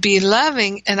and be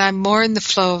loving, and I'm more in the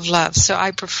flow of love. So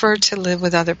I prefer to live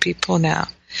with other people now.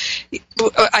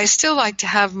 I still like to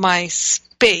have my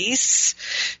space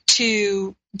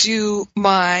to do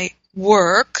my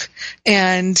work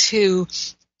and to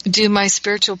do my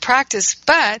spiritual practice,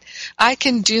 but I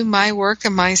can do my work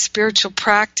and my spiritual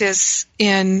practice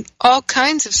in all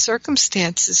kinds of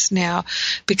circumstances now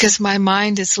because my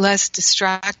mind is less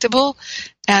distractible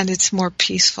and it's more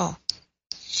peaceful.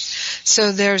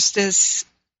 So there's this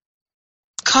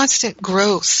constant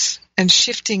growth and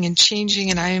shifting and changing,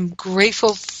 and I am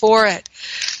grateful for it.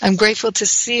 I'm grateful to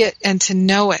see it and to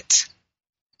know it.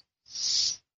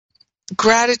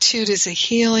 Gratitude is a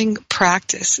healing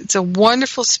practice. It's a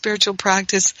wonderful spiritual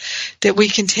practice that we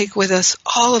can take with us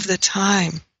all of the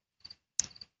time.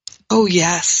 Oh,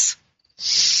 yes.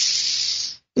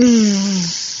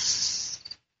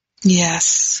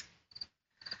 Yes.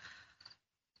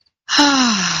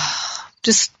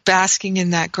 Just basking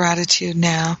in that gratitude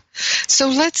now. So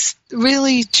let's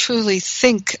really, truly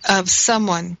think of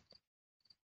someone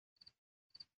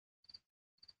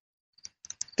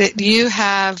that you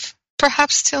have,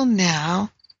 perhaps till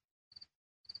now,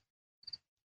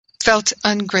 felt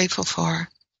ungrateful for.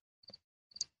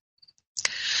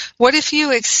 What if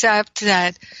you accept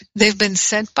that they've been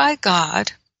sent by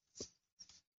God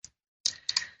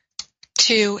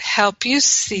to help you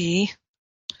see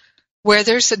where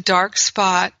there's a dark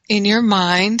spot in your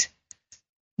mind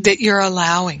that you're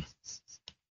allowing,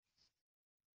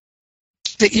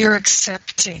 that you're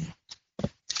accepting,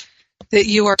 that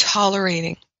you are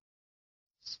tolerating?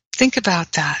 Think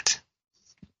about that.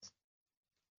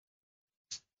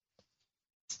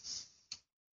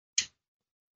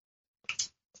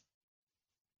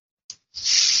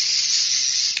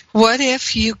 What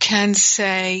if you can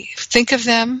say, think of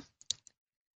them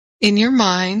in your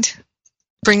mind,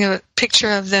 bring a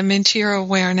picture of them into your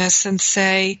awareness and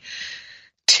say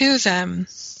to them,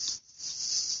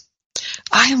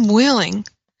 I am willing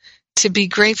to be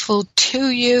grateful to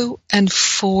you and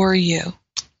for you.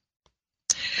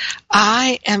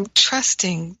 I am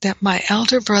trusting that my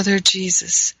elder brother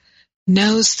Jesus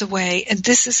knows the way, and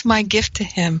this is my gift to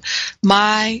him,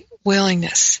 my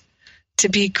willingness to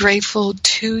be grateful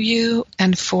to you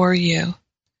and for you.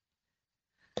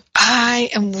 I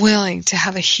am willing to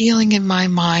have a healing in my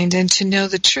mind and to know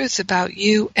the truth about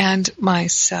you and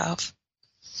myself.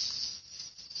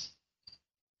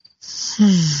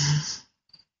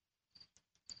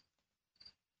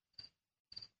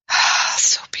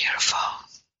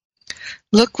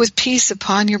 Look with peace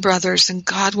upon your brothers, and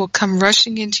God will come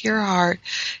rushing into your heart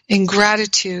in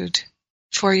gratitude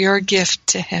for your gift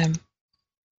to him.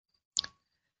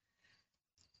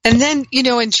 And then,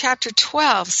 in chapter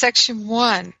 12, section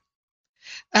 1,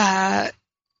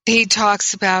 he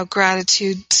talks about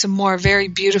gratitude some more very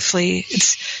beautifully.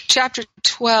 Chapter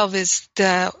 12 is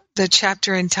the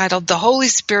chapter entitled The Holy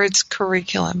Spirit's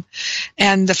Curriculum.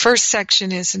 And the first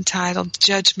section is entitled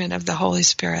Judgment of the Holy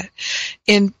Spirit.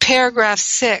 In paragraph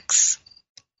 6,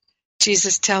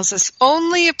 Jesus tells us,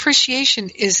 only appreciation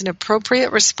is an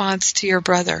appropriate response to your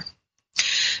brother.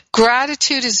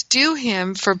 Gratitude is due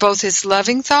him for both his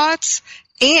loving thoughts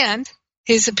and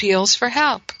his appeals for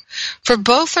help. For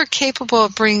both are capable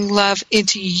of bringing love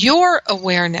into your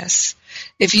awareness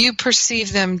if you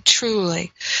perceive them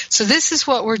truly. So this is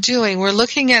what we're doing. We're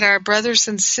looking at our brothers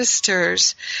and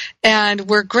sisters, and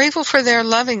we're grateful for their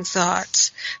loving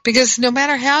thoughts, because no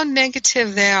matter how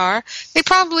negative they are, they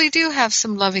probably do have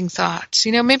some loving thoughts.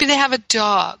 Maybe they have a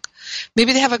dog.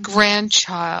 Maybe they have a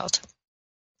grandchild.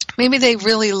 Maybe they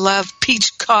really love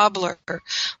peach cobbler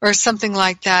or something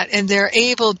like that, and they're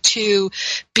able to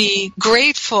be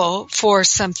grateful for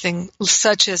something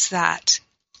such as that.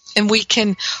 And we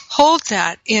can hold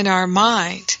that in our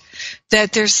mind,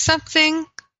 that there's some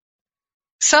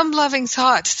loving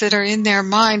thoughts that are in their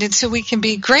mind, and so we can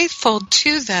be grateful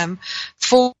to them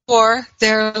for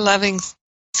their loving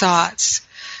thoughts.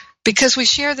 Because we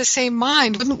share the same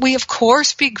mind, wouldn't we, of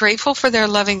course, be grateful for their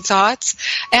loving thoughts?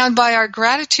 And by our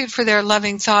gratitude for their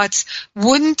loving thoughts,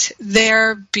 wouldn't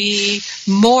there be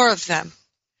more of them?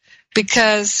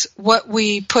 Because what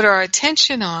we put our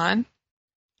attention on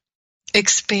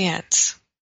expands.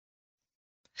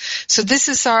 So this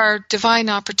is our divine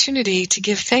opportunity to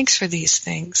give thanks for these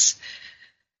things.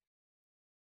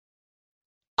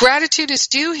 Gratitude is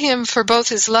due him for both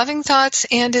his loving thoughts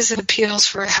and his appeals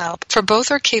for help, for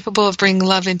both are capable of bringing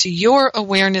love into your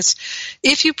awareness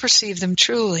if you perceive them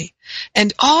truly.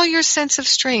 And all your sense of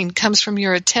strain comes from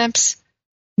your attempts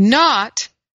not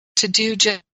to do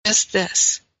just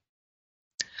this.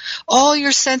 All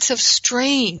your sense of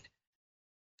strain,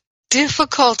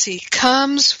 difficulty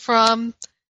comes from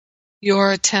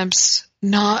your attempts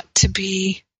not to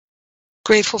be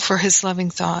grateful for his loving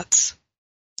thoughts.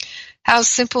 How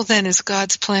simple, then, is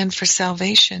God's plan for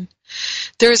salvation?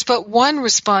 There is but one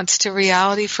response to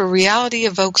reality, for reality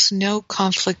evokes no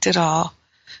conflict at all.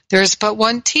 There is but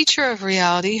one teacher of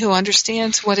reality who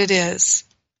understands what it is.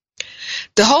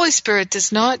 The Holy Spirit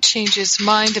does not change his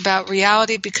mind about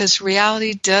reality because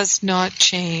reality does not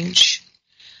change.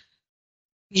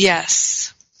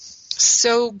 Yes,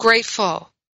 so grateful.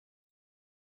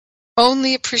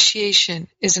 Only appreciation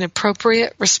is an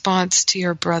appropriate response to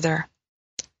your brother.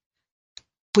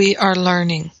 We are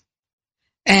learning,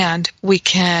 and we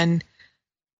can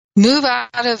move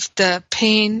out of the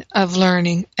pain of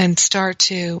learning and start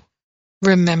to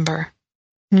remember.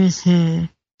 Yes,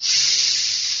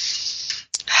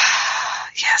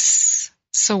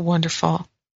 so wonderful,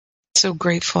 so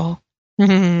grateful.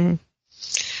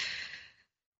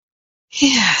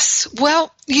 Yes.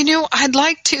 Well, I'd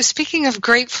like to, speaking of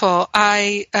grateful,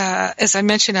 as I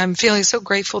mentioned, I'm feeling so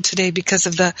grateful today because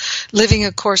of the Living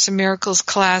A Course in Miracles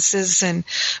classes, and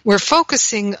we're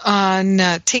focusing on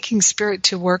taking spirit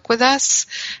to work with us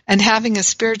and having a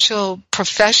spiritual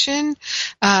profession,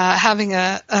 having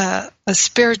a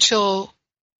spiritual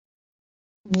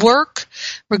work,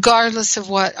 regardless of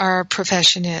what our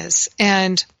profession is.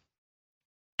 And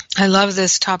I love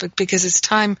this topic because it's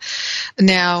time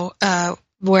now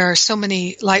where so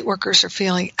many light workers are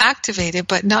feeling activated,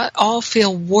 but not all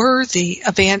feel worthy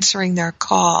of answering their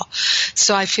call.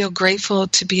 So I feel grateful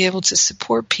to be able to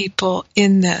support people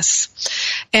in this.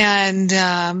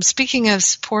 And speaking of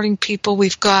supporting people,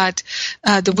 we've got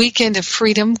the Weekend of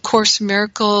Freedom, Course in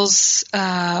Miracles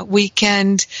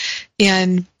weekend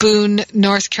in Boone,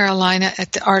 North Carolina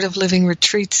at the Art of Living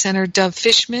Retreat Center. Dove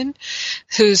Fishman,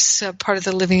 who's part of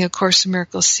the Living A Course in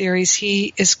Miracles series,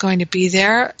 he is going to be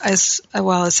there, as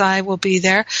well as I will be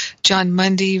there. John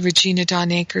Mundy, Regina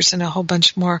Dawn Akers, and a whole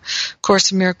bunch more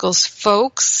Course in Miracles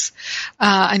folks.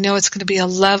 I know it's going to be a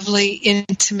lovely,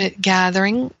 intimate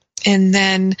gathering. And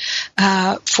then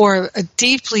for a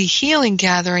deeply healing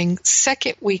gathering,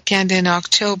 second weekend in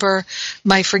October,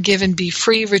 my Forgive and Be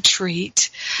Free retreat.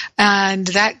 And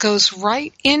that goes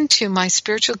right into my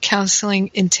spiritual counseling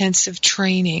intensive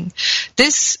training.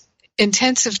 This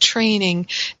intensive training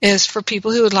is for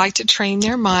people who would like to train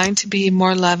their mind to be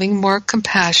more loving, more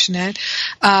compassionate,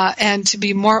 and to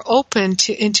be more open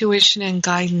to intuition and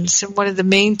guidance. And one of the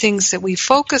main things that we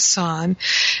focus on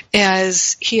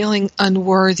is healing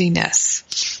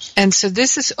unworthiness. And so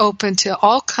this is open to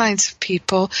all kinds of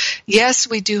people. Yes,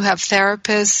 we do have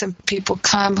therapists and people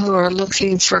come who are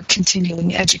looking for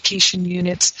continuing education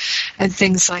units and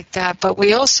things like that. But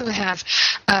we also have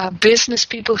business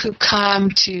people who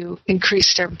come to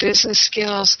increase their business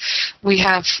skills. We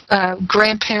have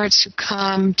grandparents who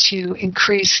come to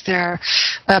increase their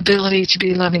ability to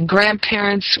be loving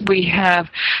grandparents. We have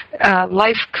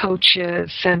life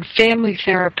coaches and family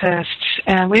therapists.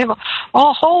 And we have a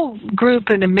whole group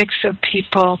and a mix of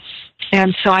people,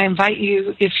 and so I invite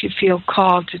you, if you feel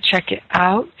called, to check it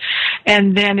out.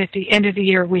 And then at the end of the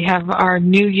year, we have our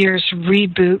New Year's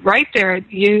reboot right there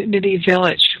at Unity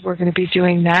Village. We're going to be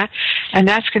doing that, and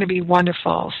that's going to be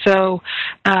wonderful. So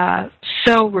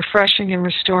refreshing and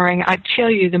restoring. I tell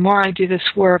you, the more I do this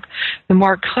work, the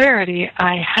more clarity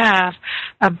I have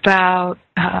about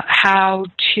how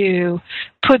to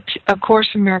put A Course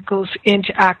in Miracles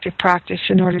into active practice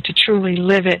in order to truly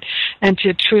live it and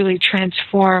to truly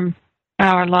transform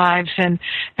our lives. And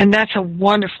that's a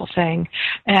wonderful thing.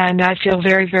 And I feel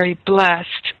very, very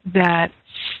blessed that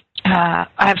I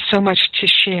have so much to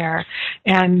share,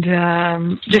 and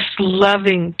just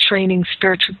loving training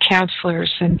spiritual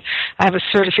counselors, and I have a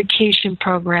certification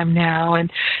program now,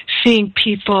 and seeing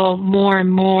people more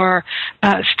and more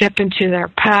step into their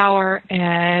power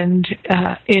and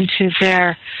into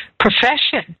their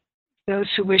profession. Those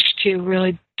who wish to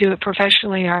really do it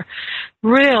professionally are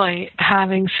really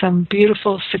having some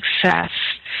beautiful success.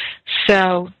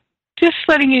 So just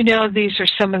letting you know, these are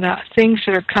some of the things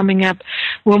that are coming up.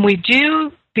 When we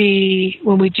do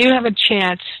have a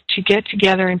chance to get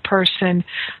together in person,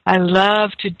 I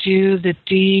love to do the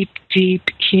deep, deep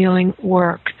healing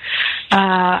work,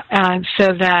 and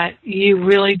so that you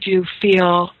really do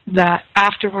feel that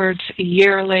afterwards, a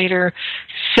year later,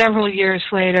 several years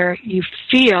later, you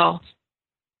feel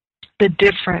the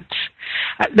difference.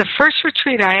 The first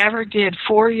retreat I ever did,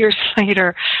 4 years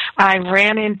later, I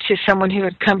ran into someone who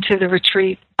had come to the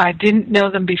retreat. I didn't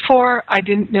know them before, I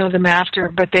didn't know them after,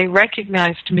 but they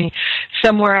recognized me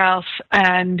somewhere else,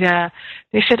 and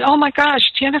they said, "Oh my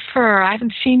gosh, Jennifer, I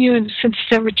haven't seen you since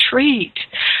the retreat.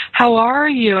 How are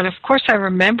you?" And of course I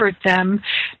remembered them,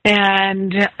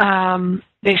 and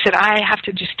they said, "I have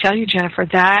to just tell you, Jennifer,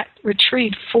 that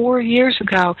retreat 4 years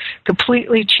ago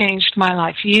completely changed my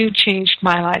life. You changed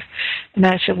my life." And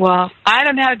I said, "Well, I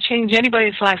don't know how to change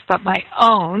anybody's life but my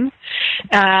own,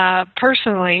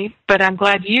 personally, but I'm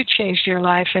glad you changed your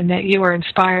life and that you were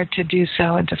inspired to do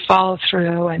so and to follow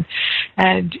through, and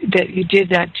that you did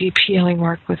that deep healing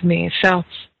work with me." So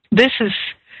this is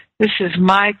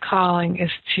my calling,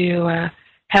 is to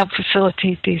help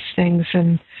facilitate these things,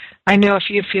 and I know if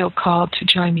you feel called to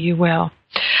join me, you will.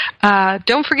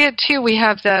 Don't forget, too, we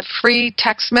have the free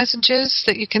text messages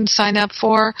that you can sign up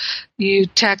for. You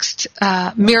text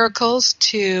miracles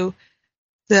to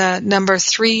the number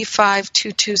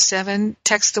 35227.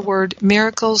 Text the word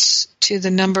miracles to the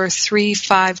number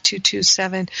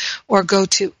 35227, or go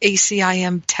to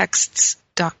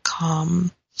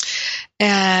acimtexts.com.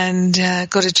 And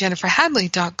go to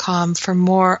jenniferhadley.com for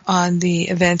more on the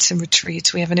events and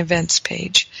retreats. We have an events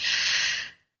page.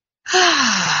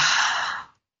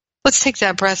 Let's take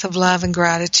that breath of love and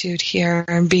gratitude here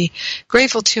and be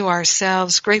grateful to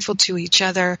ourselves, grateful to each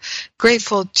other,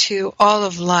 grateful to all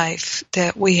of life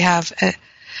that we have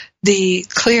the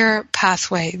clear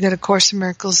pathway that A Course in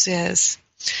Miracles is.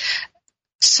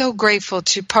 So grateful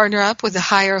to partner up with the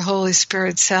higher Holy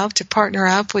Spirit self, to partner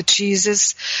up with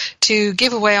Jesus, to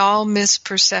give away all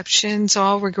misperceptions,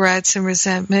 all regrets and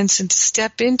resentments, and to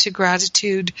step into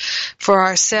gratitude for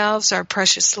ourselves, our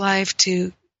precious life,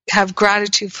 to have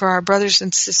gratitude for our brothers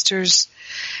and sisters,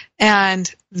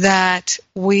 and that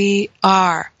we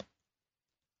are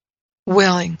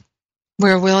willing.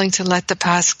 We're willing to let the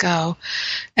past go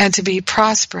and to be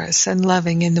prosperous and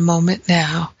loving in the moment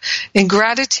now. In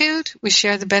gratitude, we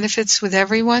share the benefits with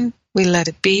everyone. We let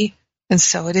it be, and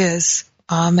so it is.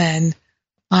 Amen.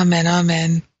 Amen.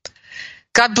 Amen.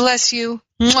 God bless you.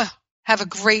 Have a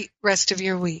great rest of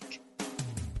your week.